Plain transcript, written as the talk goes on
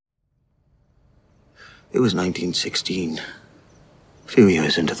It was 1916. A few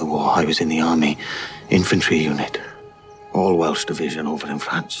years into the war, I was in the army, infantry unit. All Welsh division over in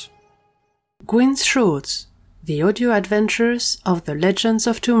France. Gwyn's Shorts, The Audio Adventures of the Legends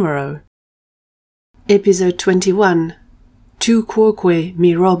of Tomorrow. Episode 21, Quoque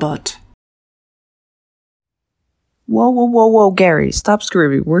Mi Robot. Whoa, Gary, stop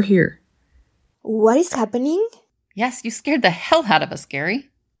screaming, we're here. What is happening? Yes, you scared the hell out of us, Gary.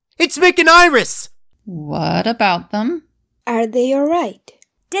 It's Mick and Iris! What about them? Are they alright?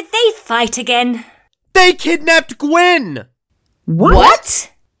 Did they fight again? They kidnapped Gwyn!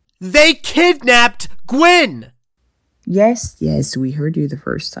 What? They kidnapped Gwyn! Yes, we heard you the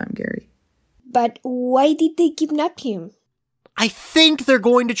first time, Gary. But why did they kidnap him? I think they're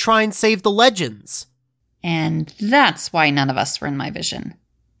going to try and save the legends. And that's why none of us were in my vision.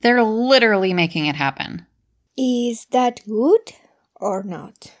 They're literally making it happen. Is that good or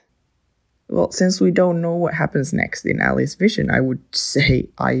not? Well, since we don't know what happens next in Ali's vision, I would say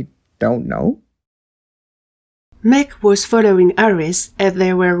I don't know. Meg was following Iris as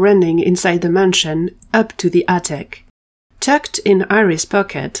they were running inside the mansion up to the attic. Tucked in Iris'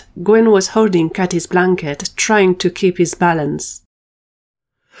 pocket, Gwyn was holding Cathy's blanket, trying to keep his balance.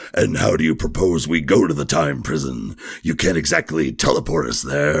 And how do you propose we go to the time prison? You can't exactly teleport us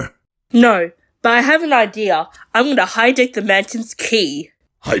there. No, but I have an idea. I'm going to hijack the mansion's key.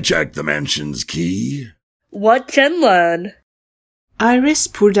 Hijack the mansion's key? Watch and learn. Iris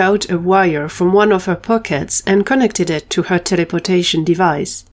pulled out a wire from one of her pockets and connected it to her teleportation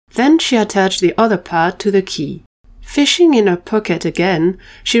device. Then she attached the other part to the key. Fishing in her pocket again,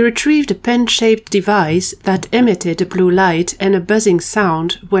 she retrieved a pen-shaped device that emitted a blue light and a buzzing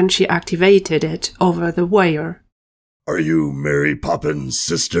sound when she activated it over the wire. Are you Mary Poppins'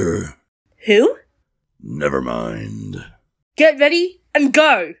 sister? Who? Never mind. Get ready and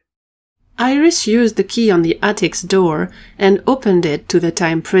go! Iris used the key on the attic's door and opened it to the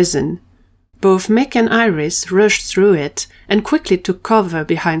time prison. Both Mick and Iris rushed through it and quickly took cover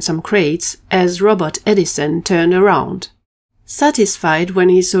behind some crates as Robot Edison turned around. Satisfied when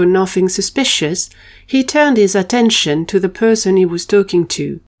he saw nothing suspicious, he turned his attention to the person he was talking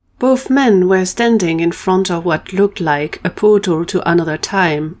to. Both men were standing in front of what looked like a portal to another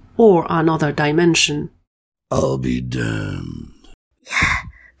time or another dimension. I'll be damned. Yeah,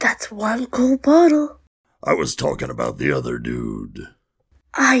 that's one cool bottle. I was talking about the other dude.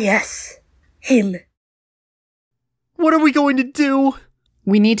 Ah, yes. Him. What are we going to do?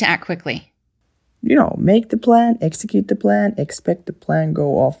 We need to act quickly. Make the plan, execute the plan, expect the plan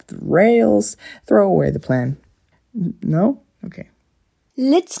go off the rails, throw away the plan. No? Okay.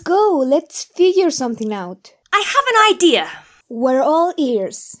 Let's go. Let's figure something out. I have an idea. We're all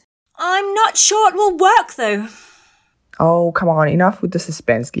ears. I'm not sure it will work, though. Oh, come on. Enough with the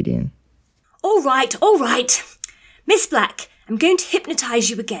suspense, Gideon. All right. Miss Black, I'm going to hypnotize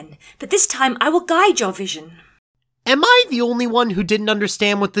you again, but this time I will guide your vision. Am I the only one who didn't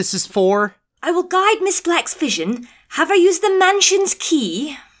understand what this is for? I will guide Miss Black's vision, have her use the mansion's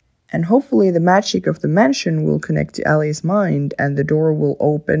key. And hopefully the magic of the mansion will connect to Ali's mind and the door will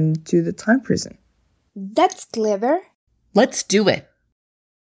open to the time prison. That's clever. Let's do it.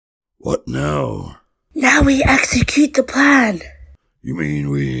 What now? Now we execute the plan. You mean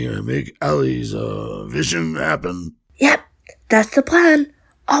we make Ali's vision happen? Yep, that's the plan.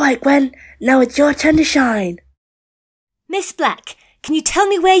 All right, Gwen, now it's your turn to shine. Miss Black, can you tell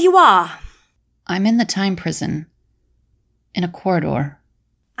me where you are? I'm in the time prison. In a corridor.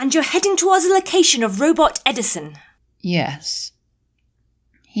 And you're heading towards the location of Robot Edison. Yes.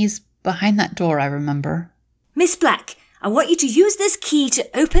 He's behind that door, I remember. Miss Black, I want you to use this key to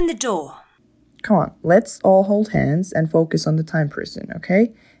open the door. Come on, let's all hold hands and focus on the time prison,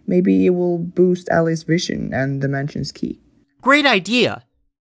 okay? Maybe it will boost Ali's vision and the mansion's key. Great idea.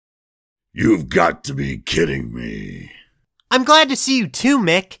 You've got to be kidding me. I'm glad to see you too,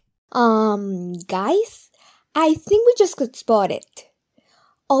 Mick. Guys, I think we just got spotted.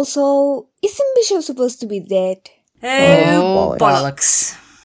 Also, isn't Bishop supposed to be dead? Oh, Oh, bollocks.